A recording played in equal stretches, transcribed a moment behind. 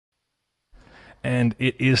and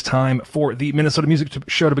it is time for the Minnesota Music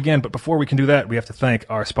Show to begin. But before we can do that, we have to thank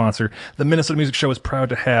our sponsor. The Minnesota Music Show is proud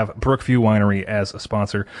to have Brookview Winery as a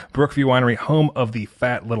sponsor. Brookview Winery, home of the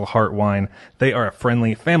Fat Little Heart wine. They are a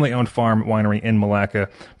friendly, family-owned farm winery in Malacca,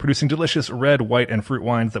 producing delicious red, white, and fruit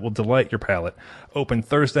wines that will delight your palate. Open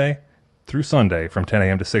Thursday through Sunday from 10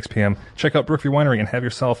 a.m. to 6 p.m. Check out Brookview Winery and have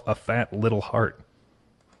yourself a fat little heart.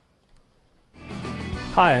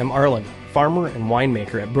 Hi, I'm Arlen, farmer and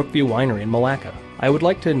winemaker at Brookview Winery in Malacca. I would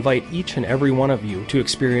like to invite each and every one of you to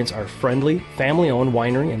experience our friendly, family-owned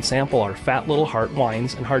winery and sample our Fat Little Heart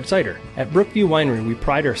wines and hard cider. At Brookview Winery, we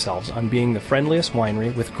pride ourselves on being the friendliest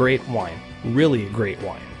winery with great wine, really great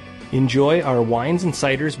wine. Enjoy our wines and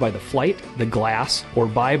ciders by the flight, the glass, or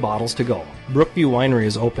buy bottles to go. Brookview Winery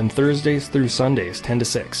is open Thursdays through Sundays, 10 to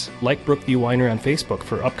 6. Like Brookview Winery on Facebook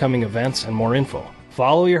for upcoming events and more info.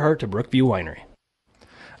 Follow your heart to Brookview Winery.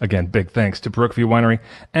 Again, big thanks to Brookview Winery.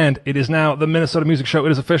 And it is now the Minnesota Music Show.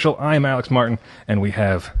 It is official. I am Alex Martin, and we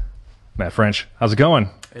have Matt French. How's it going?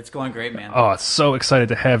 It's going great, man. Oh, so excited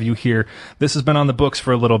to have you here. This has been on the books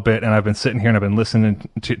for a little bit, and I've been sitting here and I've been listening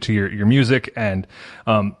to your music, and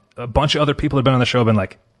a bunch of other people have been on the show have been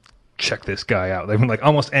like, check this guy out. They've been like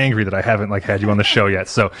almost angry that I haven't like had you on the show yet.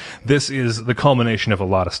 So this is the culmination of a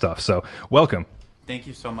lot of stuff. So welcome. Thank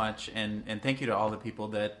you so much, and thank you to all the people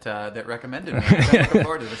that recommended me. I've been looking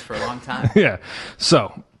forward to this for a long time. Yeah.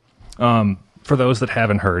 So, for those that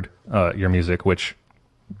haven't heard your music, which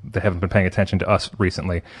they haven't been paying attention to us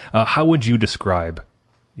recently, how would you describe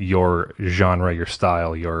your genre, your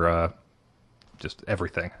style, your just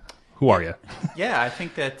everything? Who are you? Yeah, I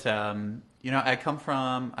think that I come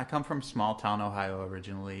from small town Ohio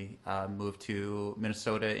originally. Moved to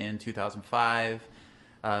Minnesota in 2005.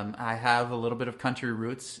 I have a little bit of country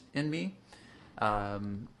roots in me,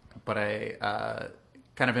 but I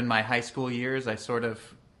kind of in my high school years, I sort of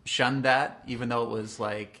shunned that, even though it was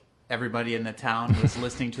like everybody in the town was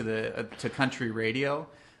listening to country radio.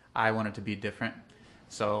 I wanted to be different,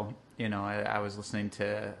 so I was listening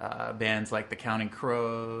to bands like the Counting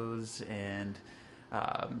Crows and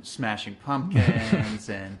Smashing Pumpkins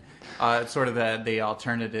and sort of the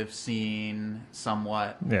alternative scene,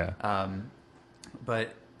 somewhat. Yeah.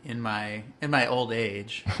 But in my old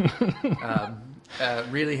age,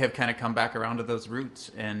 really have kind of come back around to those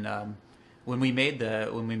roots. And when we made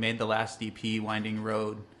the last EP, Winding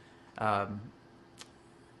Road,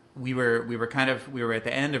 we were at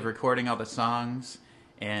the end of recording all the songs,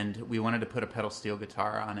 and we wanted to put a pedal steel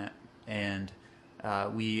guitar on it. And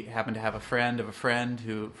we happened to have a friend of a friend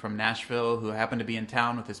who from Nashville who happened to be in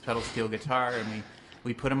town with his pedal steel guitar, and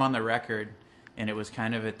we put him on the record. And it was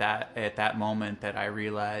kind of at that moment that I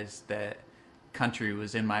realized that country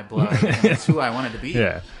was in my blood, and it's who I wanted to be.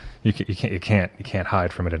 Yeah, you can't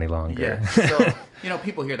hide from it any longer. Yeah. So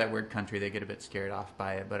people hear that word country, they get a bit scared off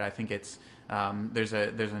by it, but I think it's there's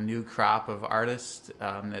a new crop of artists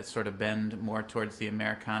that sort of bend more towards the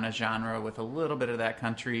Americana genre with a little bit of that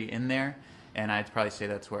country in there, and I'd probably say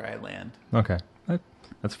that's where I land. Okay,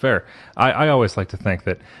 that's fair. I always like to think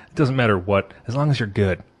that it doesn't matter what, as long as you're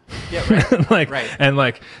good. Yeah, right. Right. And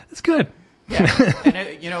it's good. Yeah,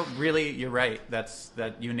 and really, you're right. That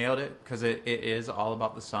you nailed it, because it is all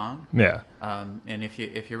about the song. Yeah. And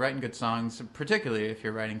if you're writing good songs, particularly if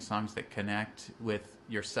you're writing songs that connect with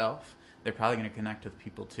yourself, they're probably going to connect with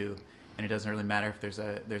people too. And it doesn't really matter if there's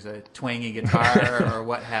a twangy guitar or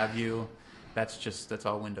what have you. That's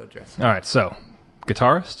all window dressing. All right. So,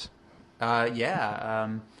 guitarist. Yeah.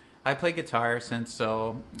 I play guitar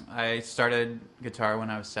so I started guitar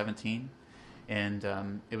when I was 17,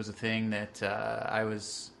 and it was a thing that I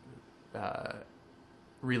was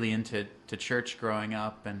really into church growing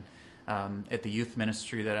up, and at the youth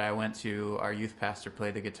ministry that I went to, our youth pastor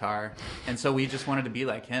played the guitar, and so we just wanted to be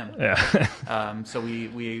like him. Yeah. So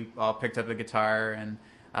we all picked up the guitar, and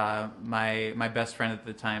my best friend at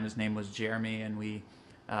the time, his name was Jeremy, and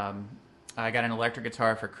I got an electric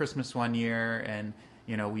guitar for Christmas one year, and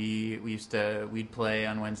we'd play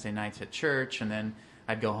on Wednesday nights at church, and then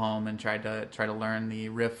I'd go home and try to learn the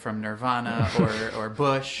riff from Nirvana or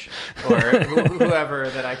Bush or whoever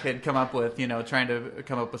that I could come up with, trying to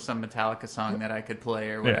come up with some Metallica song that I could play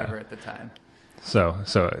or whatever at the time. So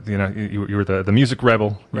you were the music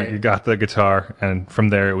rebel. Right. You got the guitar, and from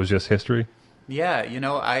there it was just history. Yeah,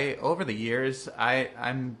 I over the years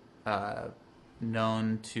I'm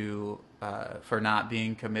known to for not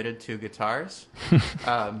being committed to guitars.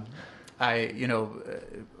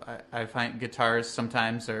 I find guitars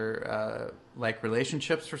sometimes are like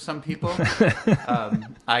relationships for some people.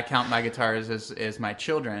 I count my guitars as my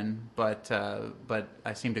children, but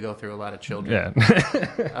I seem to go through a lot of children.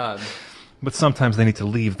 Yeah. But sometimes they need to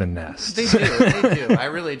leave the nest. They do. They do. I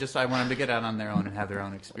want them to get out on their own and have their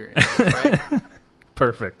own experience. Right?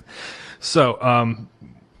 Perfect. So,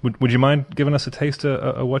 would you mind giving us a taste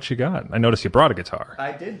of what you got? I noticed you brought a guitar.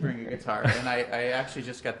 I did bring a guitar, and I actually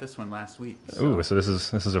just got this one last week. So. Ooh, so this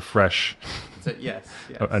is a fresh, yes.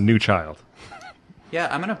 a new child. Yeah,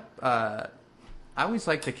 I'm gonna. I always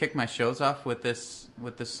like to kick my shows off with this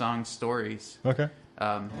song "Stories." Okay.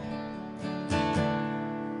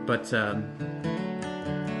 This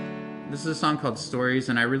is a song called "Stories,"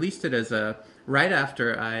 and I released it as right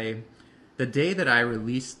after the day that I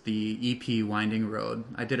released the EP "Winding Road."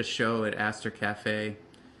 I did a show at Astor Cafe,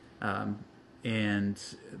 and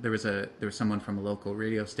there was someone from a local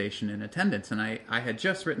radio station in attendance, and I had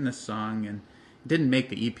just written this song and didn't make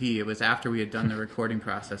the EP. It was after we had done the recording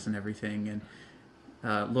process and everything, and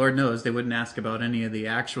Lord knows they wouldn't ask about any of the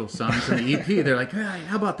actual songs in the EP. They're like, hey,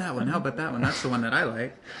 how about that one? How about that one? That's the one that I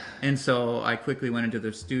like. And so I quickly went into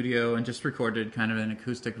their studio and just recorded kind of an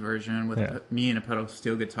acoustic version with me and a pedal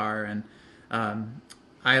steel guitar. And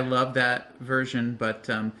I love that version, but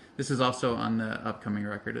this is also on the upcoming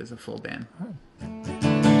record as a full band.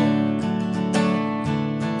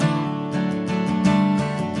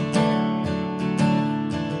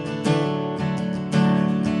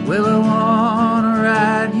 Well, I wanna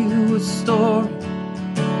write you a story,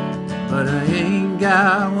 but I ain't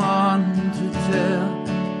got one to tell.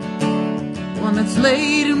 One that's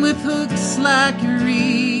laden with hooks like you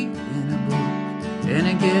read in a book, and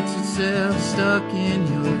it gets itself stuck in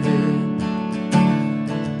your head.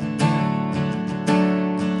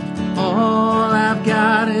 All I've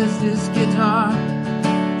got is this guitar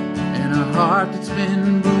and a heart that's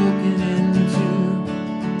been broken into.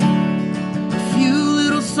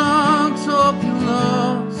 Songs, hope you'll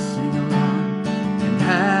all sing along and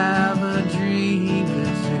have a drink or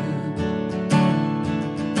two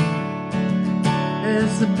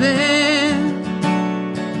as the band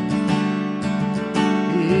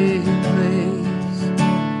it plays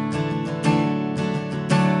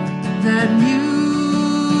that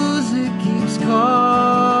music keeps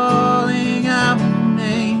calling out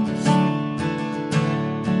names,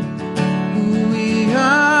 who we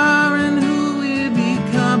are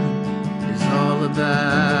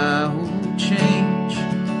about change.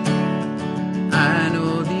 I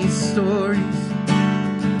know these stories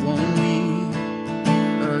won't leave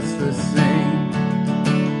us the same.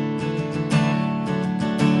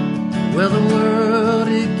 Well, the world,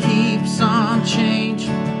 it keeps on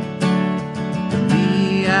changing. For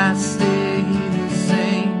me, I stay the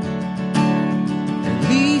same. At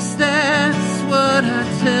least that's what I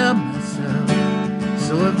tell myself.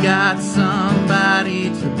 So I've got somebody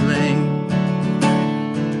to blame.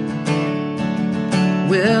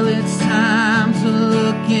 Well, it's time to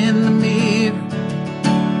look in the mirror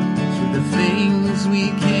to the things we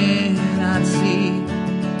cannot see.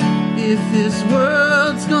 If this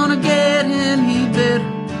world's gonna get any better,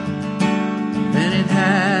 then it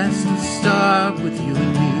has to start with you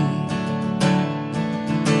and me.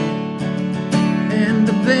 And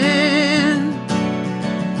the band,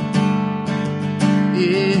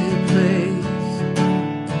 it plays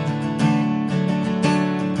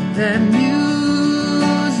that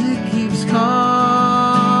music keeps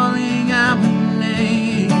calling out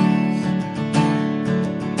names,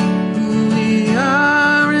 who we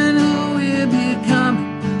are and who we're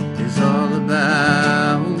becoming is all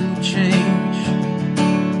about change.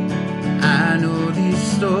 I know these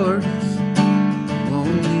stories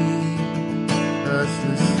won't leave us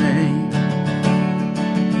the same.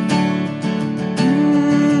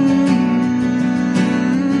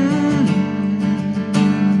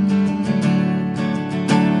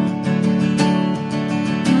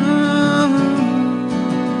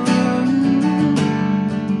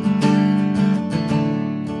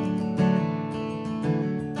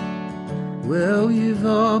 Well, we've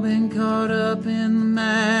all been caught up in the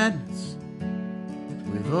madness.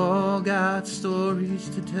 We've all got stories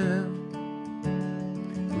to tell.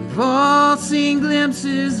 We've all seen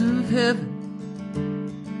glimpses of heaven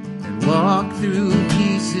and walked through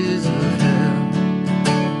pieces of hell.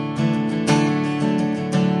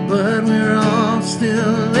 But we're all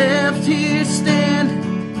still left here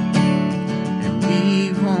standing, and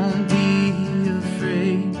we won't be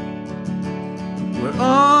afraid. We're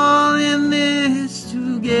all in this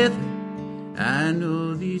together. I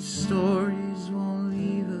know these stories won't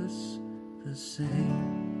leave us the same.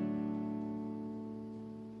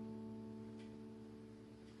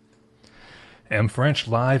 M. French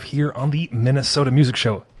live here on the Minnesota Music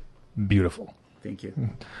Show. Beautiful. Thank you.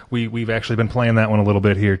 We've actually been playing that one a little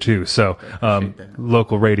bit here too. So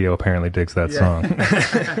local radio apparently digs that song.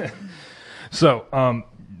 So,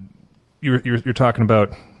 you're talking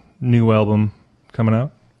about new album coming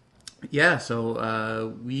out? Yeah,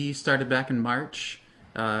 so we started back in March.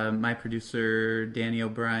 My producer, Danny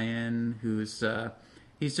O'Brien,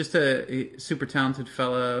 he's just a super talented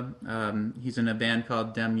fella. He's in a band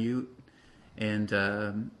called Dem Ute,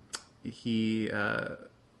 and he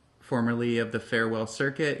formerly of the Farewell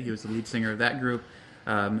Circuit. He was the lead singer of that group.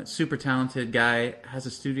 Super talented guy, has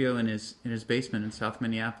a studio in his basement in South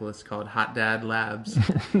Minneapolis called Hot Dad Labs.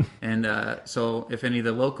 And so if any of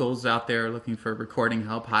the locals out there are looking for recording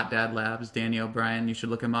help, Hot Dad Labs, Danny O'Brien, you should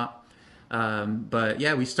look him up. But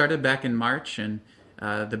yeah, we started back in March, and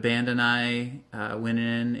the band and I went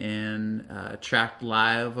in and tracked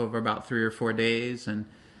live over about 3 or 4 days, and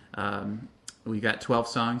we got 12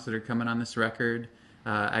 songs that are coming on this record.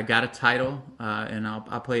 I got a title, and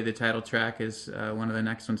I'll play the title track as one of the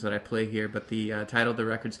next ones that I play here. But the title of the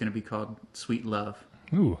record is going to be called "Sweet Love."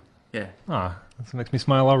 Ooh, yeah. Ah, that makes me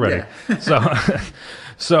smile already. Yeah.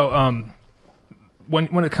 So,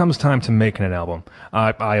 when it comes time to making an album,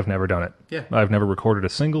 I have never done it. Yeah. I've never recorded a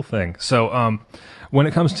single thing. So, when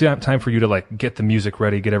it comes to time for you to like get the music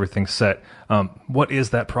ready, get everything set, what is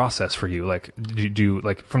that process for you? Like, do you do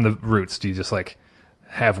like from the roots? Do you just like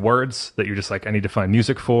have words that you're just like, I need to find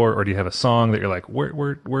music for, or do you have a song that you're like,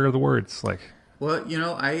 where are the words? Like, well,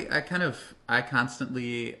 I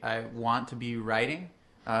constantly want to be writing.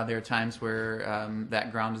 There are times where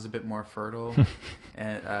that ground is a bit more fertile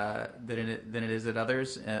than it is at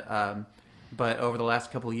others. But over the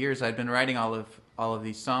last couple of years, I've been writing all of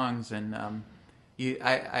these songs, and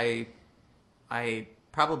I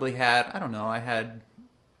probably had, I had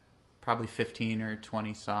probably 15 or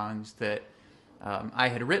 20 songs that I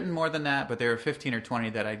had written more than that, but there were 15 or 20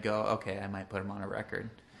 that I'd go, okay, I might put them on a record.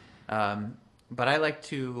 But I like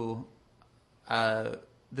to,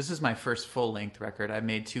 this is my first full-length record. I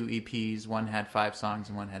made 2 EPs. One had 5 songs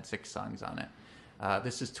and one had 6 songs on it.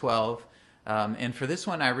 This is 12. And for this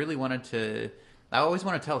one, I always want to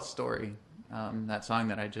tell a story. That song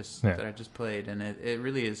that I just played, and it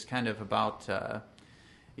really is kind of about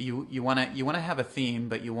you want to have a theme,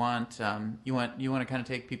 but you want to kind of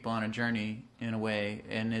take people on a journey in a way,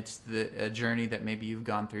 and it's a journey that maybe you've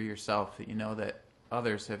gone through yourself, that you know that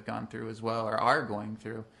others have gone through as well or are going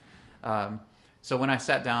through. So when I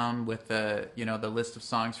sat down with the list of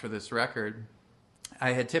songs for this record,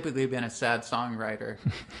 I had typically been a sad songwriter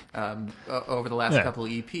over the last couple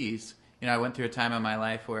of EPs. I went through a time in my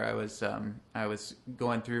life where I was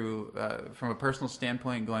going through, from a personal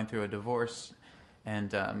standpoint, going through a divorce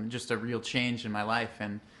and just a real change in my life,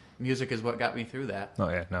 and music is what got me through that. Oh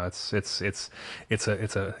yeah, no, it's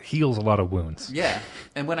heals a lot of wounds. Yeah,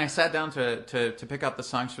 and when I sat down to pick out the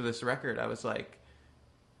songs for this record, I was like,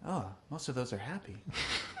 oh, most of those are happy.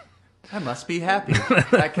 I must be happy.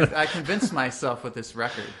 I convinced myself with this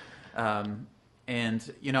record, and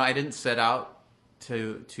I didn't set out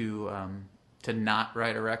to not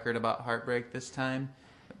write a record about heartbreak this time,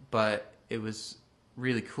 but it was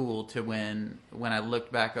really cool to when I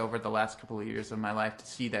looked back over the last couple of years of my life to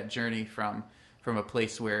see that journey from a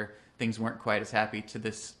place where things weren't quite as happy to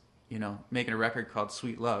this, making a record called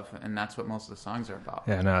Sweet Love, and that's what most of the songs are about.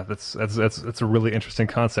 Yeah, no, that's a really interesting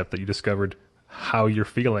concept that you discovered how you're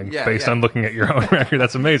feeling based on looking at your own record.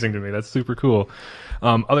 That's amazing to me. That's super cool.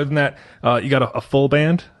 Other than that, you got a full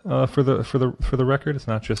band for the record. It's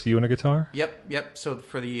not just you and a guitar. Yep. So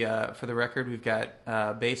for the record, we've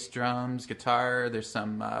got bass, drums, guitar. There's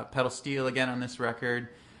some pedal steel again on this record.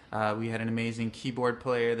 We had an amazing keyboard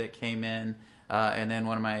player that came in. And then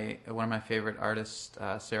one of my favorite artists,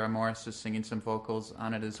 Sarah Morris, is singing some vocals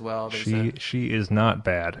on it as well. She is not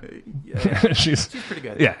bad. She's pretty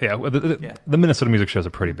good. Yeah. The Minnesota Music Show is a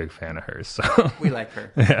pretty big fan of hers. So. We like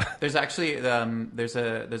her. Yeah. There's actually there's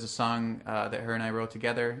a song that her and I wrote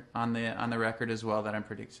together on the record as well that I'm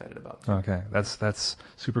pretty excited about too. Okay, that's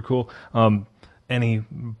super cool. Any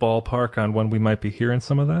ballpark on when we might be hearing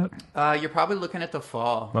some of that? You're probably looking at the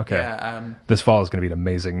fall. Okay. Yeah, this fall is going to be an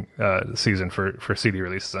amazing season for CD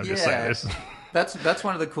releases. I'm just saying. That's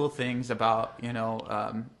one of the cool things about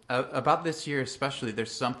about this year especially.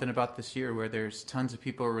 There's something about this year where there's tons of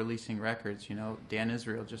people releasing records. Dan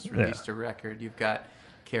Israel just released a record. You've got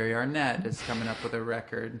Carrie Arnett is coming up with a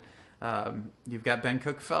record. You've got Ben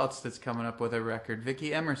Cook Phelps that's coming up with a record.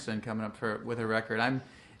 Vicki Emerson coming up with a record.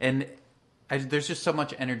 There's just so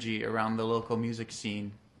much energy around the local music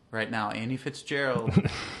scene right now. Annie Fitzgerald,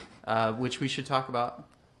 which we should talk about.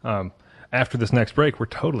 After this next break, we're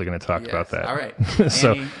totally going to talk about that. All right.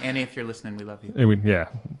 So, Annie, if you're listening, we love you.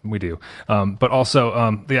 We do. But also,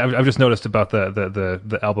 I've just noticed about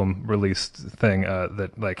the album release thing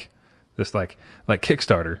that like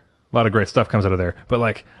Kickstarter A lot of great stuff comes out of there. But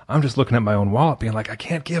like, I'm just looking at my own wallet being like, I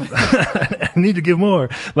can't give, I need to give more.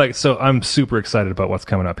 Like, so I'm super excited about what's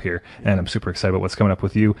coming up here. And I'm super excited about what's coming up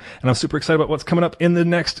with you. And I'm super excited about what's coming up in the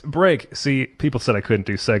next break. See, people said I couldn't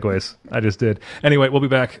do segues. I just did. Anyway, we'll be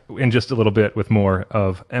back in just a little bit with more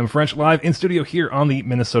of M French live in studio here on the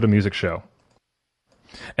Minnesota Music Show.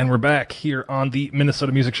 And we're back here on the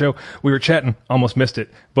Minnesota Music Show. We were chatting, almost missed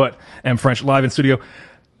it, but M French live in studio.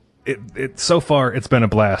 So far, it's been a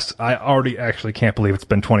blast. I already actually can't believe it's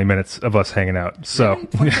been 20 minutes of us hanging out. So Really?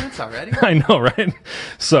 20 minutes already? I know, right?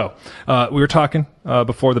 So we were talking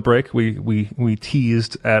before the break. We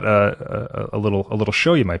teased at a little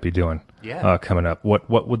show you might be doing. Yeah. Coming up.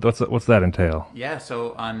 What's that entail? Yeah.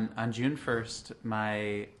 So on June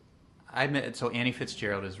 1st, Annie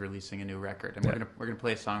Fitzgerald is releasing a new record, and we're gonna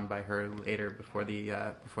play a song by her later before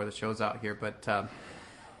the show's out here. But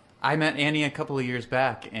I met Annie a couple of years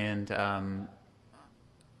back, and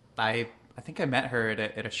I think I met her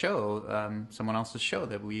at a show, someone else's show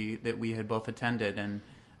that we had both attended, and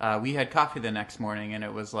we had coffee the next morning, and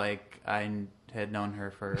it was like I had known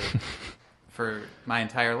her for my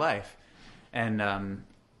entire life, and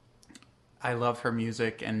I love her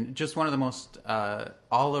music, and just one of the most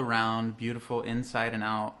all-around beautiful, inside and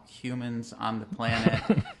out humans on the planet.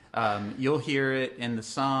 You'll hear it in the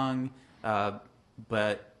song,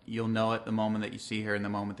 but you'll know it the moment that you see her and the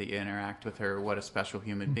moment that you interact with her, what a special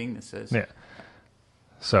human being this is. Yeah.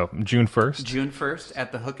 So, June 1st? June 1st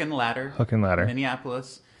at the Hook and Ladder. Hook and Ladder.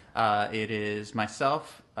 Minneapolis. It is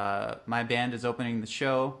myself. My band is opening the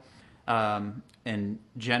show. And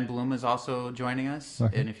Jen Bloom is also joining us.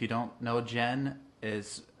 Okay. And if you don't know, Jen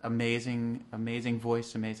is amazing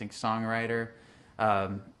voice, amazing songwriter.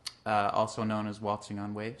 Also known as Waltzing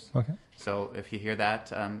on Waves. Okay. So if you hear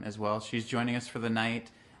that as well, she's joining us for the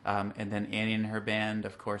night. And then Annie and her band,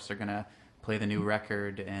 of course, are going to play the new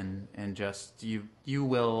record, and just you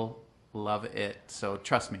will love it. So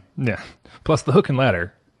trust me. Yeah. Plus the Hook and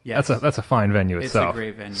Ladder. Yes. That's a fine venue itself. It's a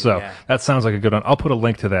great venue. So yeah. That sounds like a good one. I'll put a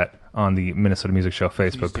link to that on the Minnesota Music Show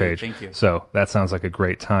Facebook page. Thank you. So that sounds like a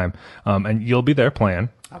great time. And you'll be there playing.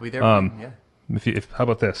 I'll be there. Yeah. How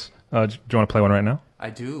about this? Do you want to play one right now? I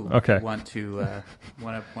do. Okay. Want to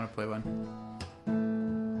play one.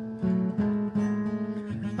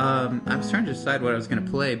 I was trying to decide what I was going to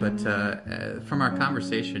play, but from our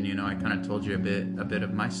conversation, I kind of told you a bit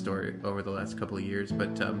of my story over the last couple of years.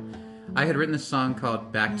 But I had written this song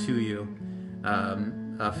called "Back to You"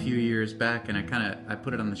 a few years back, and I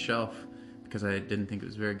put it on the shelf because I didn't think it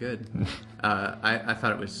was very good. I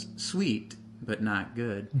thought it was sweet, but not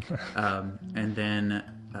good. And then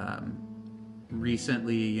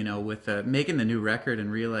recently, with making the new record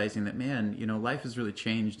and realizing that, man, life has really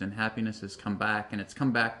changed and happiness has come back, and it's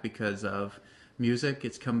come back because of music.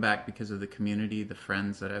 It's come back because of the community, the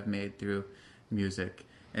friends that I've made through music.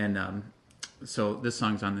 And so this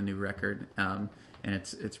song's on the new record, and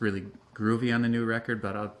it's really groovy on the new record,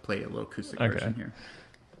 but I'll play a little acoustic version here.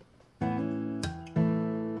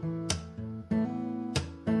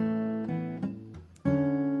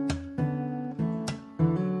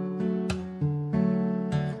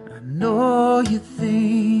 You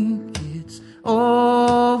think it's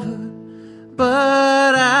over,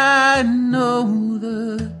 but I know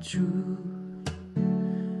the truth.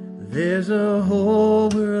 There's a whole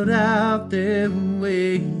world out there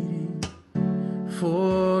waiting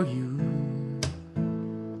for you.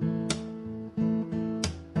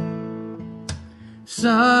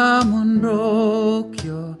 Someone broke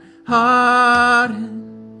your heart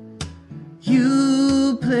and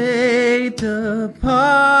you played the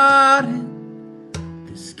part in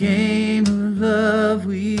this game of love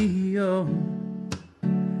we all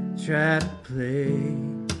try to play.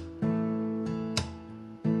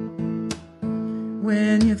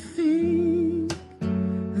 When you think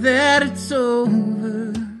that it's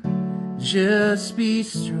over, just be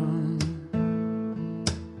strong.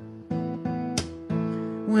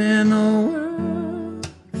 When the world's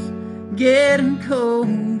getting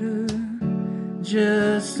colder,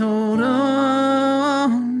 just hold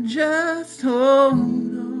on, just hold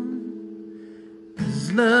on,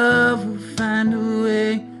 'cause love will find a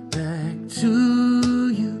way back to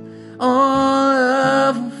you. Oh,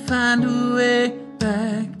 love will find a way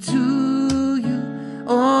back to you.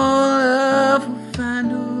 Oh, love will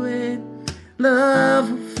find a way, love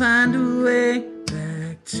will find a way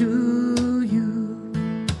back to you.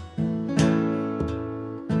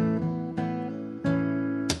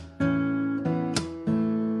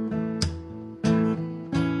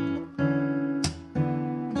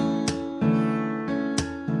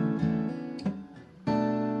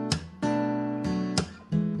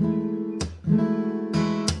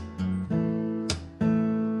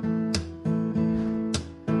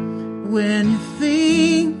 When you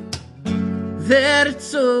think that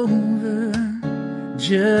it's over,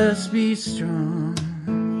 just be strong.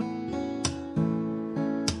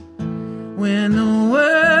 When the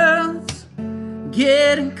world's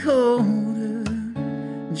getting colder,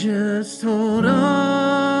 just hold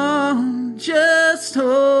on, just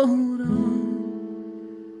hold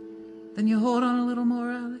on. Then you hold on a little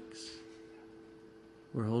more, Alex.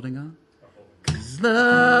 We're holding on. 'Cause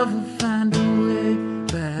love will find a way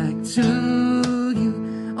back to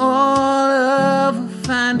you. Oh, love will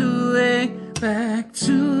find a way back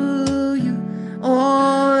to you. Oh,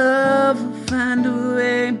 love will find a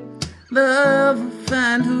way. Love will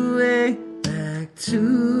find a way back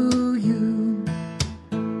to you.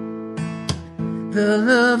 The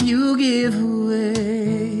love you give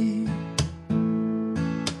away,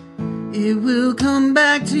 it will come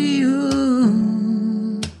back to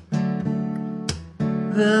you.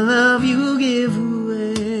 The love you give away,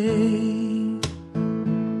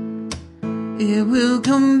 it will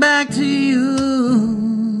come back to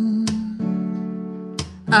you.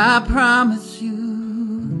 I promise you.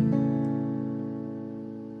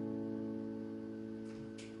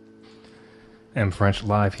 M. French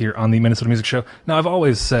live here on the Minnesota Music Show. Now, I've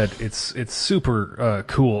always said it's super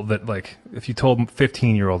cool that, like, if you told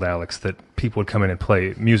 15-year-old Alex that people would come in and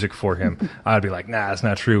play music for him, I'd be like, nah, that's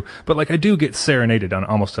not true. But, like, I do get serenaded on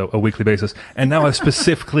almost a weekly basis, and now I've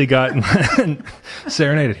specifically gotten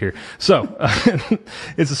serenaded here. So,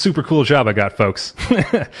 it's a super cool job I got, folks.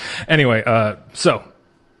 Anyway, so,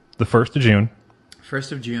 the 1st of June.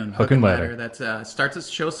 1st of June. Hook and Ladder. That's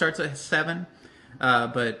show starts at 7.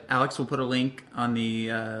 But Alex will put a link on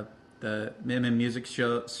the Minimum Music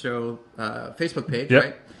Show Facebook page,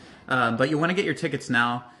 yep. Right? But you want to get your tickets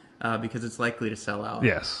now because it's likely to sell out.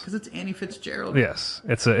 Yes, because it's Annie Fitzgerald. Yes,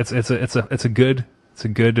 it's a good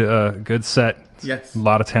set. Yes, a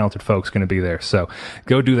lot of talented folks going to be there. So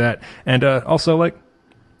go do that, and also like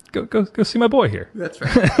go see my boy here. That's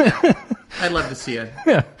right. I'd love to see it.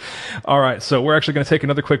 Yeah. All right. So we're actually going to take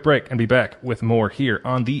another quick break and be back with more here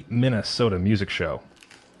on the Minnesota Music Show.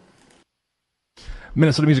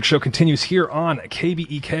 Minnesota Music Show continues here on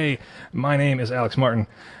KBEK. My name is Alex Martin.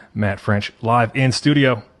 Matt French live in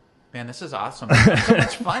studio. Man, this is awesome. It's so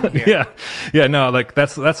much fun here. Yeah. No, like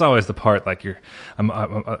that's always the part. Like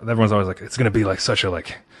everyone's always like, it's going to be like such a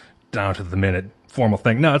like down to the minute formal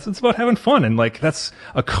thing. No, it's about having fun, and like that's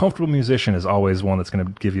a comfortable musician is always one that's going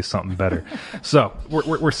to give you something better. So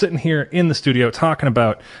we're sitting here in the studio talking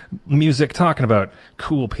about music, talking about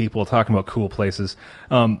cool people, talking about cool places.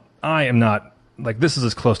 I am not like, this is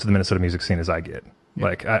as close to the Minnesota music scene as I get. Yeah.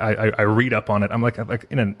 Like I read up on it. I'm like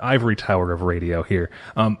in an ivory tower of radio here.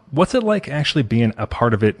 What's it like actually being a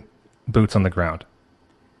part of it, boots on the ground?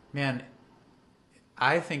 Man,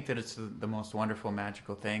 I think that it's the most wonderful,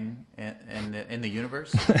 magical thing in the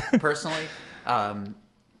universe. Personally,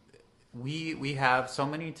 we have so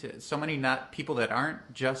many not people that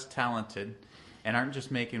aren't just talented and aren't just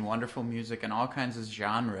making wonderful music in all kinds of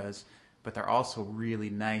genres, but they're also really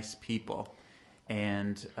nice people.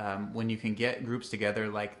 And when you can get groups together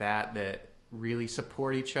like that really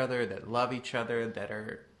support each other, that love each other, that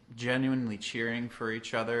are genuinely cheering for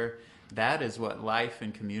each other, that is what life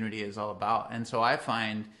and community is all about. And so I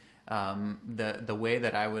find the way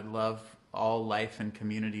that I would love all life and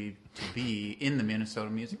community to be in the Minnesota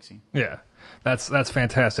music scene. Yeah, that's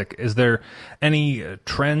fantastic. Is there any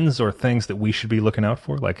trends or things that we should be looking out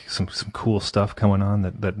for, like some cool stuff going on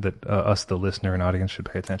that us, the listener and audience, should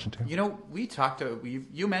pay attention to? You know,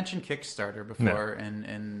 you mentioned Kickstarter before, yeah.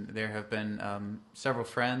 and there have been several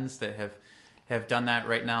friends that have done that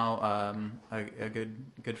right now. A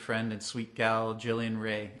good friend and sweet gal, Jillian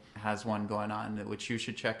Ray, has one going on, which you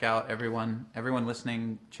should check out. Everyone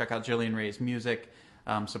listening, check out Jillian Ray's music,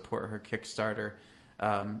 support her Kickstarter.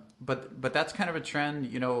 But that's kind of a trend,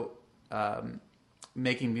 you know.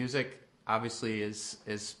 Making music obviously is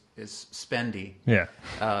spendy. Yeah.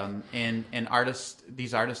 And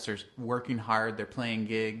these artists are working hard. They're playing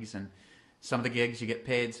gigs, and some of the gigs you get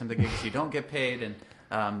paid, some of the gigs you don't get paid, and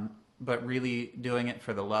but really doing it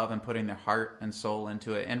for the love and putting their heart and soul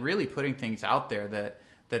into it, and really putting things out there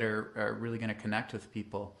that are really going to connect with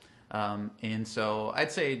people. And so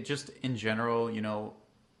I'd say just in general, you know,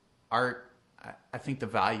 art, I think the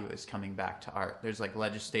value is coming back to art. There's like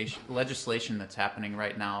legislation that's happening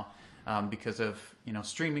right now because of, you know,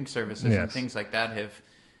 streaming services, yes, and things like that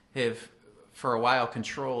have for a while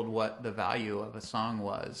controlled what the value of a song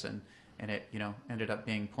was, and it, you know, ended up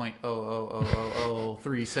being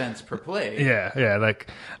 0.00003 cents per play. Yeah, like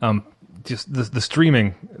just the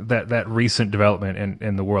streaming, that recent development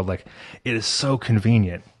in the world, like it is so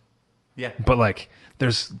convenient Yeah. But like,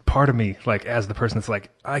 there's part of me, like, as the person that's like,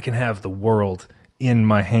 I can have the world in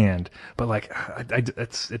my hand, but like,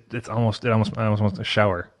 it's almost I almost want a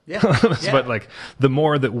shower. Yeah. But like, the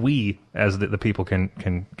more that we, as the people,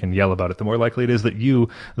 can yell about it, the more likely it is that you,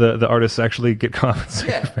 the artists, actually get compensated.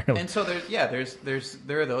 Yeah. fairly. And so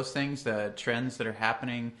there are those things, the trends that are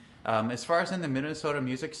happening. As far as in the Minnesota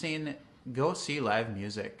music scene, go see live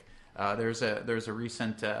music. There's a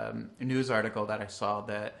recent news article that I saw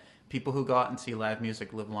that people who go out and see live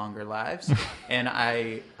music live longer lives, and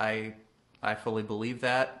I fully believe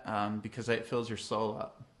that because it fills your soul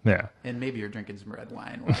up. Yeah. And maybe you're drinking some red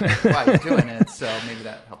wine while you're doing it, so maybe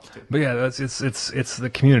that helps too. But yeah, it's the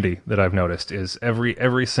community that I've noticed is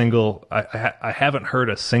every single. I haven't heard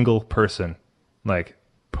a single person like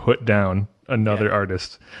put down another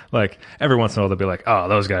artist. Like every once in a while they'll be like, oh,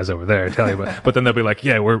 those guys over there, I tell you, but then they'll be like,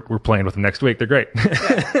 yeah, we're playing with them next week. They're great.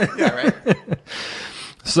 Yeah, right.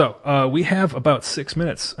 So we have about 6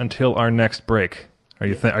 minutes until our next break. Are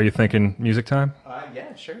you thinking music time?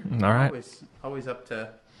 Yeah, sure. All right. Always up to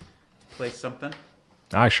play something.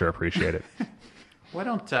 I sure appreciate it. Why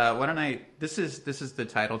don't I? This is the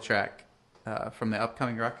title track from the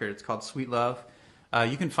upcoming record. It's called Sweet Love.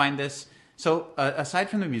 You can find this. So aside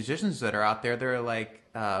from the musicians that are out there, there are like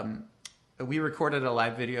we recorded a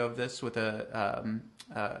live video of this with a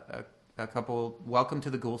couple. Welcome to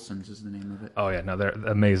the Goulsons is the name of it. Oh yeah, no, they're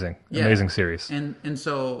amazing, Yeah. amazing series. And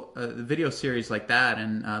so the video series like that,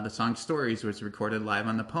 and the song Stories was recorded live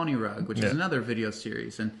on the Pony Rug, which is another video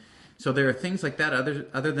series. And so there are things like that.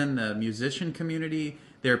 Other than the musician community,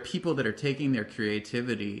 there are people that are taking their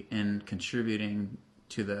creativity and contributing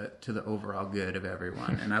to the overall good of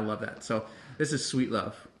everyone, and I love that. So this is Sweet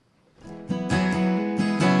Love.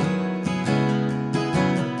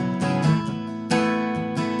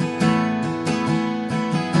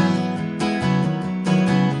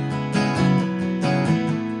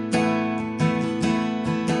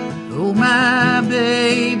 Oh my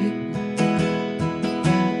baby,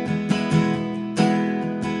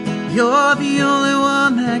 you're the only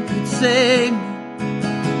one that could save me.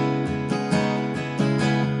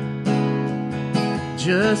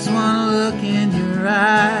 Just one look in your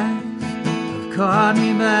eyes have caught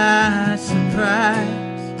me by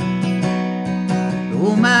surprise.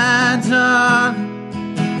 Oh my darling,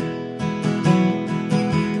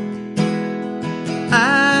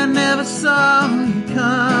 I never saw you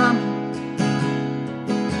come.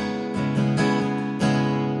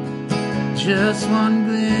 Just one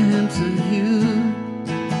glimpse of you,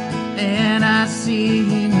 and I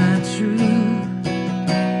see my truth.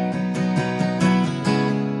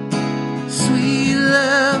 Sweet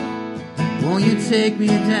love, won't you take me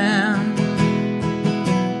down?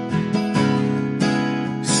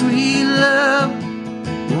 Sweet love,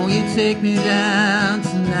 won't you take me down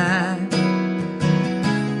tonight?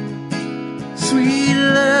 Sweet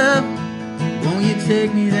love, won't you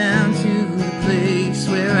take me down to the place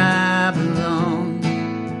where I belong?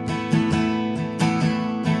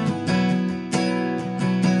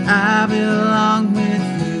 I belong with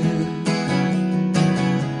you.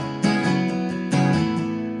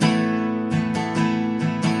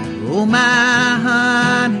 Oh my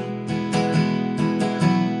honey,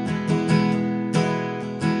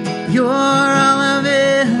 you're all I've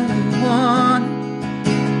ever wanted.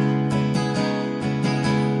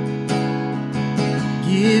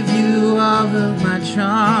 Give you all of my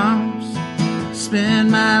charms,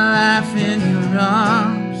 spend my life in your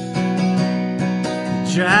arms.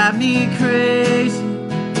 You drive me crazy,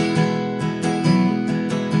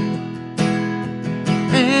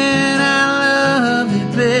 and I love it,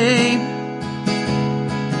 babe.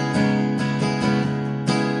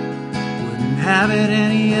 Wouldn't have it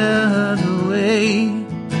any other way.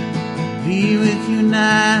 Be with you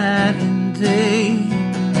night and day.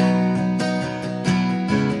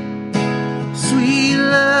 Sweet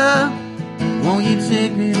love, won't you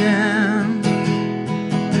take me down?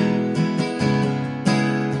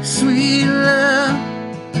 Sweet love,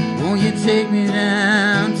 won't you take me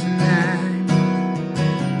down tonight?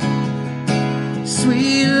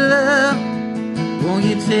 Sweet love, won't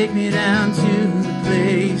you take me down to the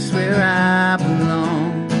place where I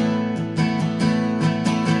belong?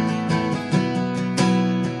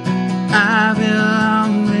 I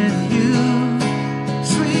belong with you.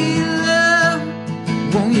 Sweet love,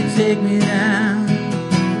 won't you take me down?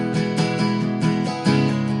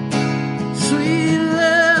 Sweet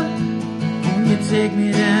love, won't you take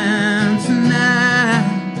me down tonight?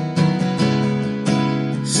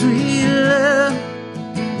 Sweet love,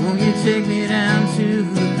 won't you take me down to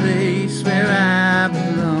the place where I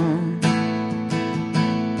belong?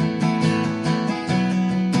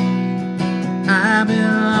 I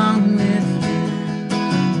belong with you.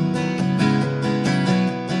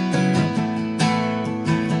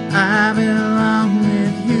 I belong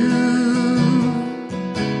with you.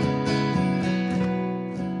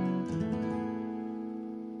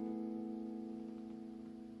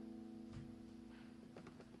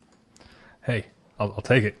 Hey, I'll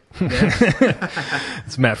take it.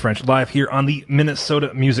 It's Matt French live here on the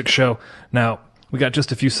Minnesota Music Show. Now, we got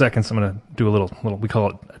just a few seconds. I'm going to do a little, we call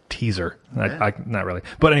it a teaser. Yeah. Not really.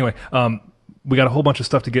 But anyway, we got a whole bunch of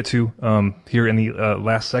stuff to get to here in the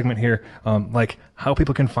last segment here, like how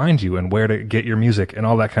people can find you and where to get your music and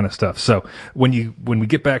all that kind of stuff. So when we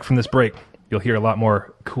get back from this break, you'll hear a lot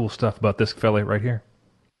more cool stuff about this fella right here.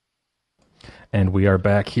 And we are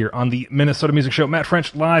back here on the Minnesota Music Show. Matt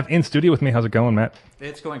French live in studio with me. How's it going, Matt?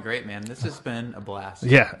 It's going great, man. This has been a blast.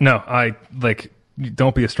 Yeah, no,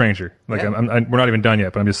 don't be a stranger. Like, Yeah. we're not even done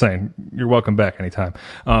yet, but I'm just saying, you're welcome back anytime.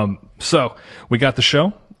 So we got the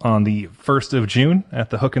show on the 1st of June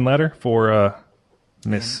at the Hook and Ladder for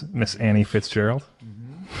Miss Annie Fitzgerald.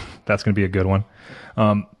 Mm-hmm. That's going to be a good one.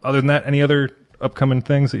 Other than that, any other upcoming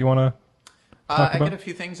things that you want to talk I about? got a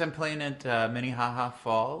few things. I'm playing at Minnehaha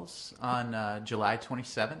Falls on July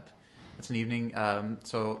 27th. It's an evening.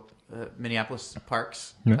 Minneapolis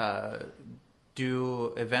Parks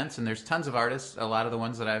do events, and there's tons of artists. A lot of the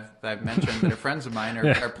ones that I've mentioned that are friends of mine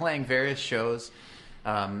are playing various shows.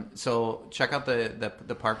 So check out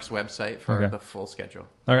the Parks website for the full schedule.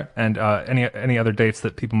 All right. And any other dates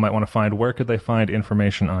that people might want to find? Where could they find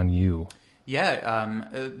information on you? Yeah,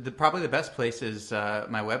 probably the best place is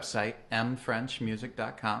my website,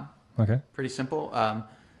 mfrenchmusic.com. Okay. Pretty simple.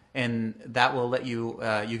 And that will let you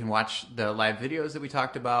you can watch the live videos that we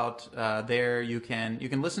talked about there. You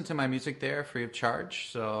can listen to my music there free of charge.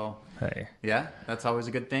 So Hey. yeah, that's always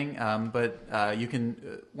a good thing. But you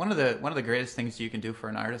can one of the greatest things you can do for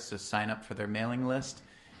an artist is sign up for their mailing list.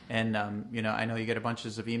 And I know you get a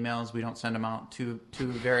bunches of emails. We don't send them out too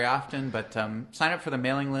very often, but sign up for the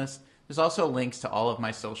mailing list. There's also links to all of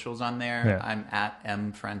my socials on there. Yeah. I'm at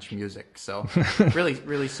mfrenchmusic, so really,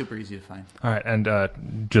 really super easy to find. All right,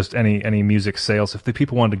 and just any music sales. If the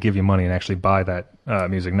people wanted to give you money and actually buy that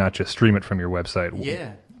music, not just stream it from your website.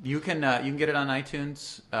 Yeah, you can get it on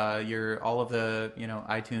iTunes. All of the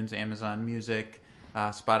iTunes, Amazon Music,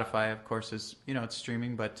 Spotify, of course, is it's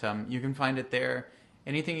streaming, but you can find it there.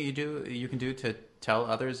 Anything you can do to tell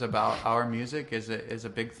others about our music is a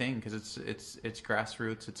big thing because it's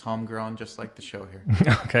grassroots, it's homegrown, just like the show here.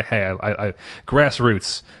 Okay, hey, I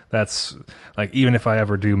grassroots. That's like, even if I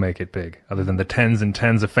ever do make it big, other than the tens and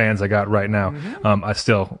tens of fans I got right now, I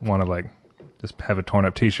still want to just have a torn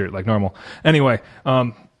up T-shirt like normal. Anyway,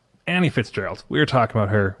 Annie Fitzgerald. We were talking about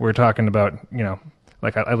her. We were talking about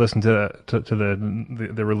I listened to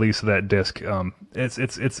the release of that disc.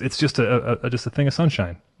 It's just a thing of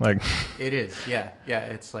sunshine. Like it is, yeah.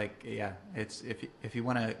 It's it's if you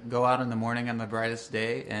want to go out in the morning on the brightest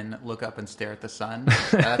day and look up and stare at the sun,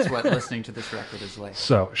 that's what listening to this record is like.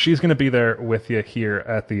 So she's going to be there with you here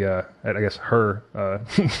at the at I guess her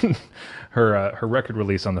her record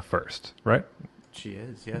release on the 1st, right? She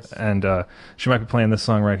is, yes. And she might be playing this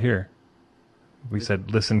song right here. We said,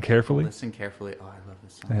 "Listen carefully." Listen carefully. Oh, I love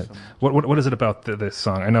this song so much. What is it about this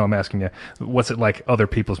song? I know I'm asking you. What's it like other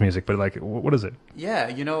people's music? But what is it?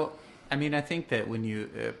 Yeah, I think that when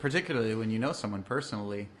you, particularly when you know someone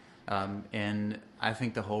personally, and I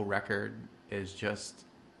think the whole record is just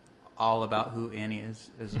all about who Annie is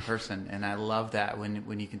as a person, and I love that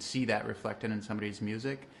when you can see that reflected in somebody's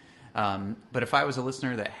music. But if I was a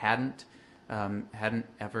listener that hadn't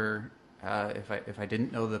ever, if I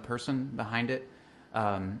didn't know the person behind it,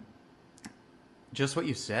 just what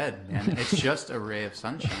you said, man, it's just a ray of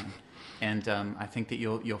sunshine. And I think that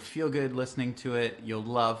you'll feel good listening to it. You'll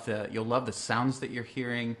love the sounds that you're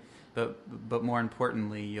hearing, but more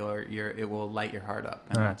importantly, it will light your heart up,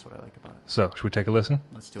 and that's what I like about it. So, should we take a listen?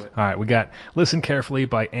 Let's do it. All right, we got "Listen Carefully"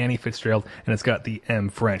 by Annie Fitzgerald, and it's got the M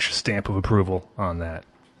French stamp of approval on that.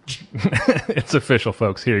 It's official,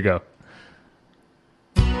 folks. Here you go.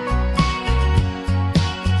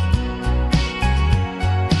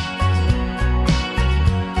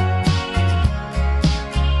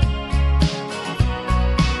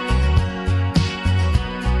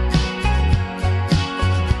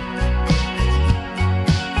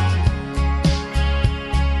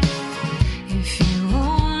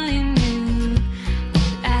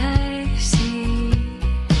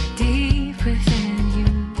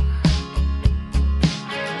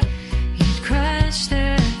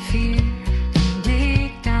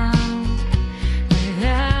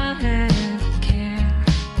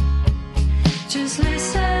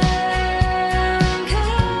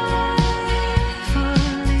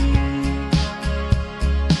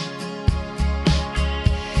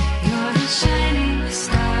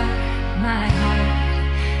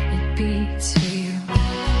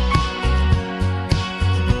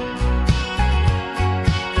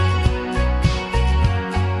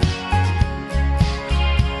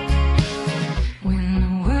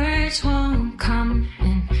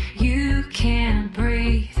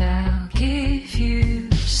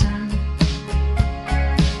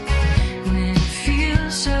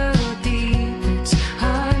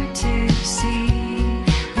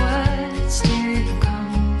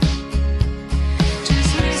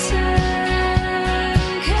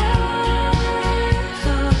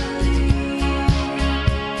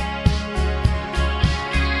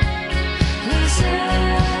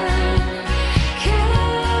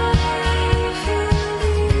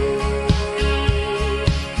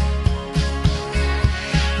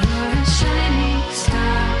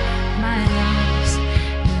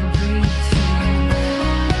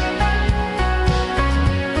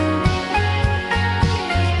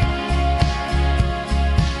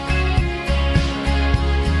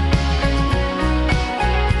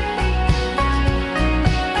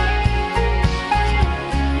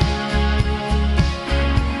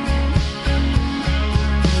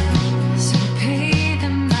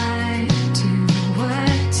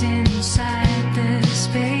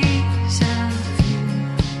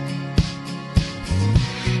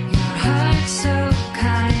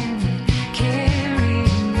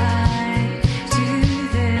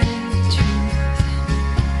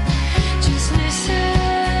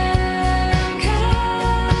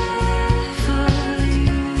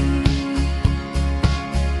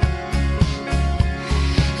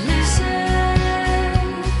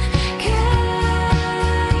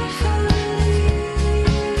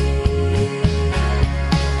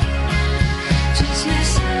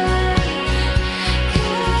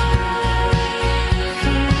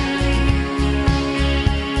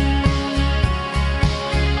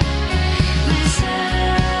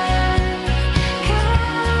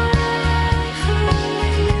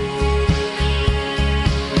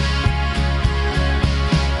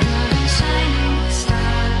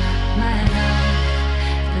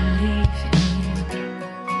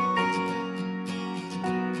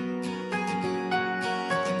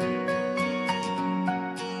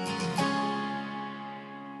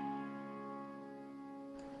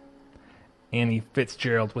 Annie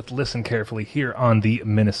Fitzgerald with Listen Carefully here on the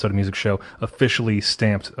Minnesota Music Show, officially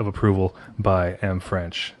stamped of approval by M.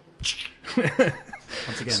 French.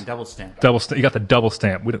 Once again, double stamp. You got the double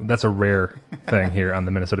stamp. That's a rare thing here on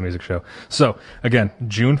the Minnesota Music Show. So, again,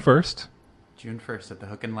 June 1st. June 1st at the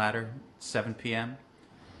Hook and Ladder, 7 p.m.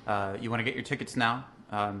 You want to get your tickets now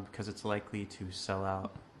because it's likely to sell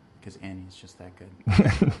out because Annie's just that good.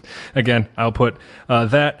 Again, I'll put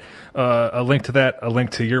a link to that, a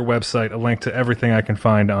link to your website, a link to everything I can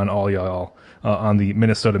find on all y'all on the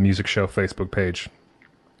Minnesota Music Show Facebook page.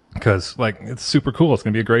 Because, it's super cool. It's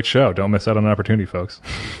going to be a great show. Don't miss out on an opportunity, folks.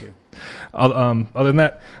 Thank you. Other than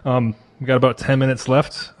that, we got about 10 minutes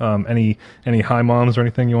left. Any hi moms or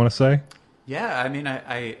anything you want to say? Yeah, I mean,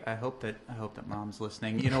 I hope that Mom's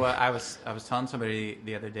listening. You know what? I was telling somebody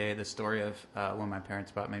the other day the story of when my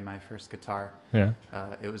parents bought me my first guitar. Yeah.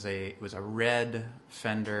 It was a red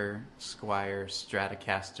Fender Squier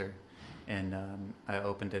Stratocaster, and I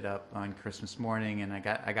opened it up on Christmas morning, and I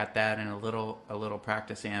got that and a little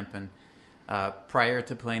practice amp. And prior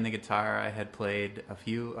to playing the guitar, I had played a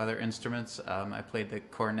few other instruments. I played the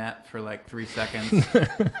cornet for like 3 seconds.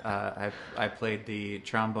 I played the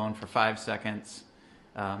trombone for 5 seconds,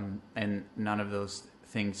 and none of those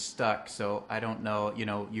things stuck. So I don't know,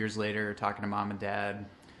 years later, talking to Mom and Dad,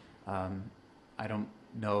 I don't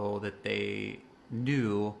know that they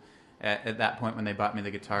knew at that point when they bought me the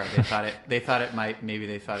guitar. They thought it might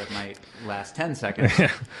last 10 seconds.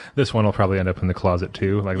 This one will probably end up in the closet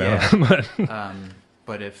too, like that. Yeah.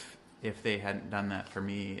 But if they hadn't done that for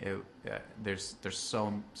me, there's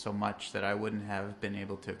so much that I wouldn't have been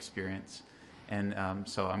able to experience, and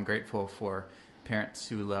so I'm grateful for parents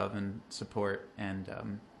who love and support and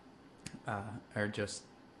are just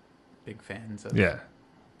big fans of. Yeah.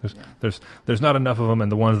 There's not enough of them,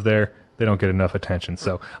 and the ones there, they don't get enough attention.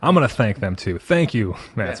 So I'm going to thank them too. Thank you,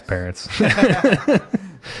 Matt's parents. Thank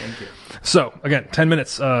you. So again, 10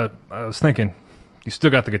 minutes. I was thinking, you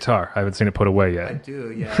still got the guitar. I haven't seen it put away yet. I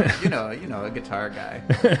do, yeah. a guitar guy.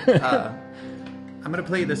 I'm going to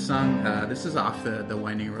play you this song. This is off the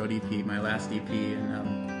Winding Road EP, my last EP,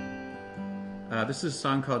 and this is a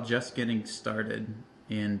song called Just Getting Started.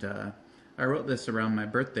 And I wrote this around my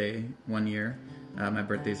birthday one year. My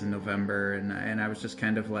birthday's in November, and I was just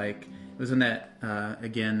kind of like, it was in that,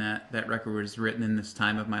 again, that record was written in this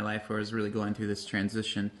time of my life where I was really going through this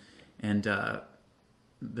transition, and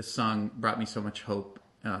this song brought me so much hope,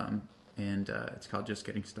 and it's called Just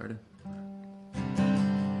Getting Started.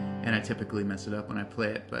 And I typically mess it up when I play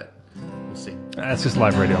it, but we'll see. That's just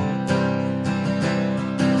live radio.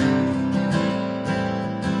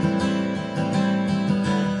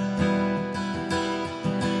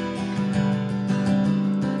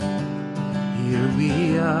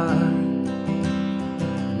 We are.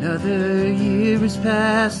 Another year has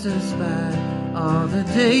passed us by. All the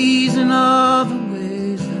days and all the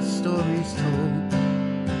ways the story's told.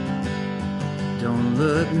 Don't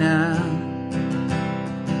look now,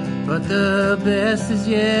 but the best is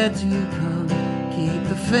yet to come. Keep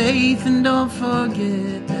the faith and don't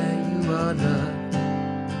forget that you are loved.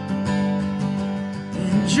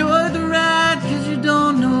 Enjoy the ride, 'cause you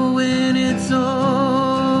don't know when it's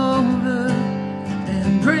over.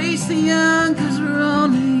 Embrace the young, 'cause we're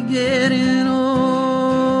only getting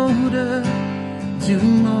older. Do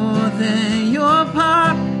more than your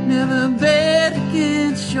part, never bet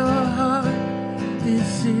against your heart.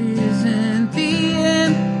 This isn't the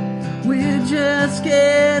end, we're just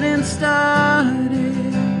getting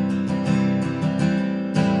started.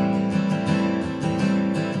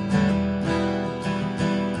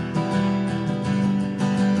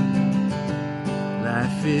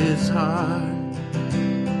 Life is hard.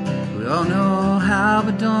 We all know how,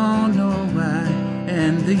 but don't know why.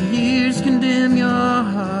 And the years condemn your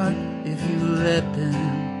heart if you let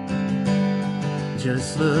them.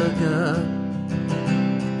 Just look up,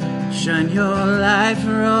 shine your light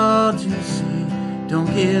for all to see.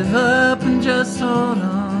 Don't give up and just hold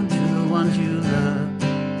on to the ones you love.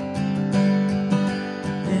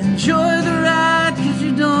 Enjoy the ride, 'cause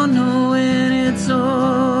you don't know when it's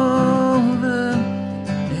over.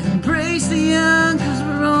 Embrace the young, 'cause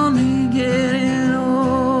we're only getting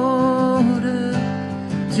older.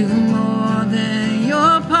 Do more than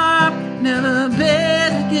your part, never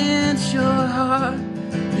bet against your heart.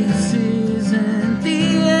 This isn't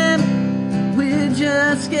the end, we're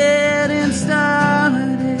just getting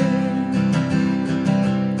started.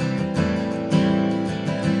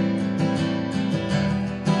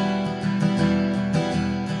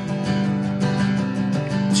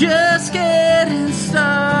 Just getting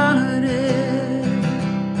started.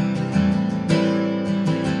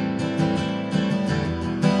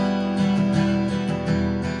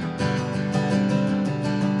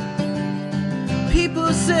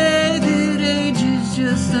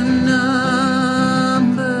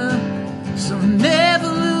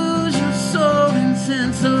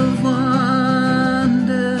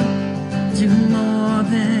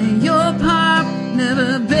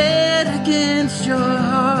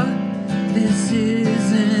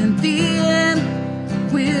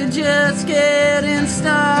 just getting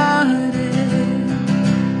started.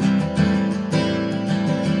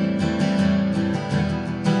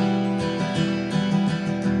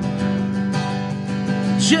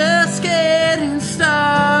 Just getting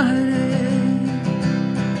started.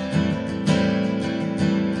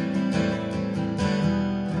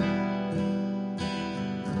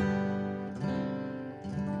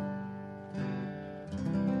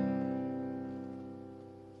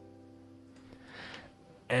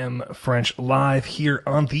 M. French live here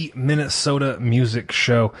on the Minnesota Music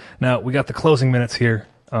Show. Now, we got the closing minutes here.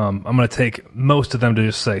 I'm going to take most of them to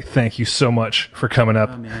just say thank you so much for coming up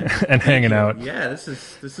and hanging out. Yeah, this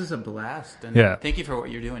is a blast. And yeah, thank you for what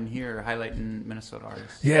you're doing here, highlighting Minnesota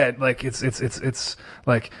artists. Yeah, like it's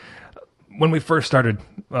like when we first started,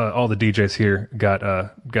 all the DJs here got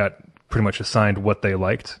pretty much assigned what they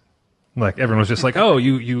liked. Like everyone was just like, oh,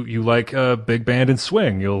 you like big band and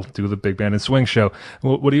swing. You'll do the big band and swing show.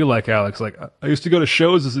 What do you like, Alex? Like, I used to go to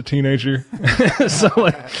shows as a teenager. so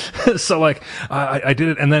I did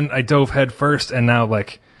it, and then I dove head first, and now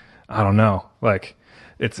like, I don't know, like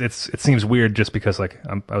it seems weird just because like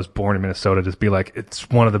I was born in Minnesota to be like it's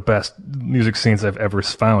one of the best music scenes I've ever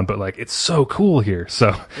found, but like it's so cool here.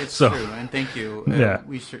 So it's true, and thank you. Yeah,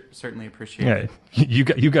 we certainly appreciate it.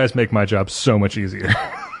 You guys make my job so much easier.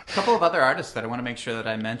 A couple of other artists that I want to make sure that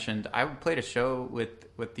I mentioned. I played a show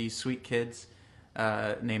with these sweet kids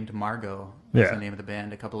named Margot. That's the name of the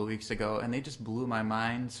band a couple of weeks ago, and they just blew my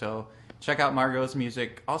mind. So check out Margot's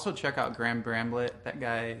music. Also check out Graham Bramblett. That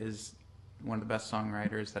guy is one of the best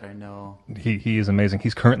songwriters that I know. He is amazing.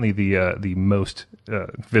 He's currently the most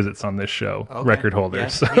visits on this show record holder.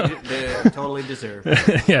 Yes, so. They totally deserve.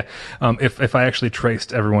 Yeah. If I actually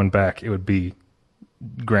traced everyone back, it would be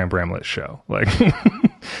Graham Bramlett's show. Like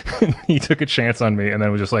he took a chance on me and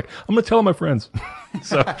then was just like, I'm gonna tell all my friends.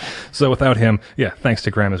 so without him, thanks to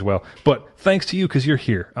Graham as well, but thanks to you because you're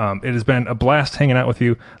here. It has been a blast hanging out with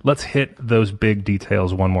you. Let's hit those big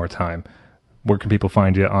details one more time. Where can people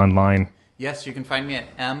find you online? Yes, you can find me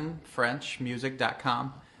at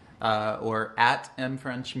mfrenchmusic.com or at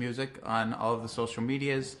mfrenchmusic on all of the social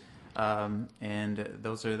medias, and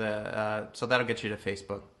those are so that'll get you to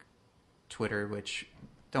Facebook, Twitter, which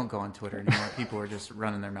don't go on Twitter anymore. People are just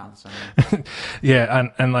running their mouths on me. Yeah,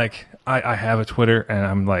 and like I have a Twitter, and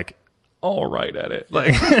I'm like all right at it.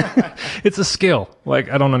 Like it's a skill. Like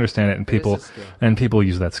I don't understand it, and people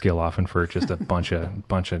use that skill often for just a bunch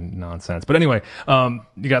of nonsense. But anyway,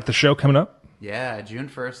 you got the show coming up. Yeah, June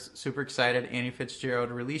 1st. Super excited. Annie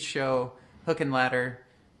Fitzgerald release show. Hook and Ladder.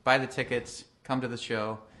 Buy the tickets. Come to the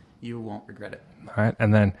show. You won't regret it. All right,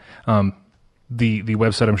 and then the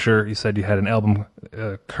website. I'm sure you said you had an album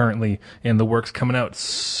currently in the works coming out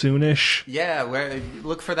soonish. Yeah,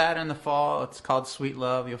 look for that in the fall. It's called Sweet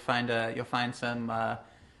Love. You'll find some.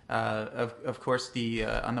 Of course, the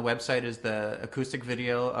on the website is the acoustic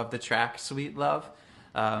video of the track Sweet Love.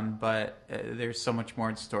 But there's so much more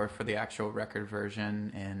in store for the actual record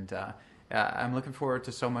version, and I'm looking forward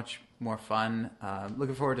to so much more fun.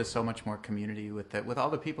 Looking forward to so much more community with all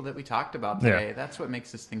the people that we talked about today. Yeah. That's what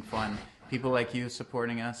makes this thing fun. People like you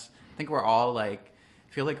supporting us. I think we're all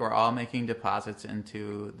feel like we're all making deposits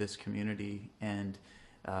into this community, and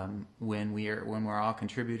when we're all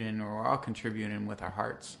contributing, or we're all contributing with our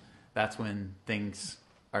hearts, that's when things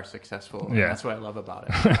are successful. Yeah. That's what I love about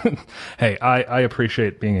it. Hey, I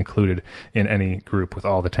appreciate being included in any group with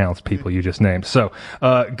all the talented people you just named. So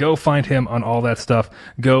go find him on all that stuff.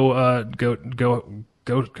 Go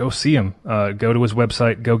see him. Go to his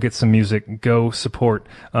website. Go get some music. Go support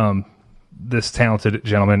this talented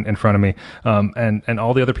gentleman in front of me, and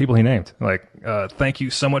all the other people he named. Like, thank you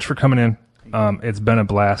so much for coming in. It's been a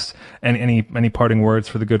blast. And any parting words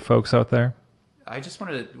for the good folks out there? I just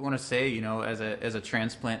want to say, as a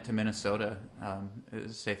transplant to Minnesota,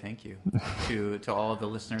 say thank you to all of the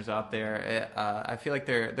listeners out there. I feel like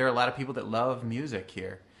there are a lot of people that love music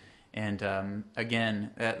here, and again,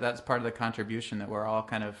 that's part of the contribution that we're all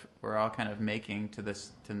kind of making to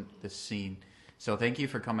this scene. So thank you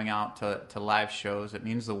for coming out to live shows. It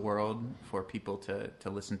means the world for people to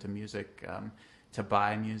listen to music, to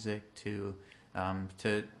buy music, to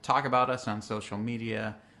talk about us on social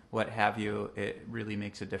media, what have you. It really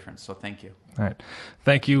makes a difference. So thank you. All right.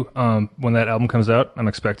 Thank you. When that album comes out, I'm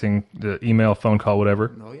expecting the email, phone call,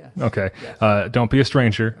 whatever. Oh, yes. Okay. Yes. Don't be a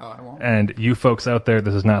stranger. Oh, I won't. And you folks out there,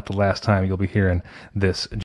 this is not the last time you'll be hearing this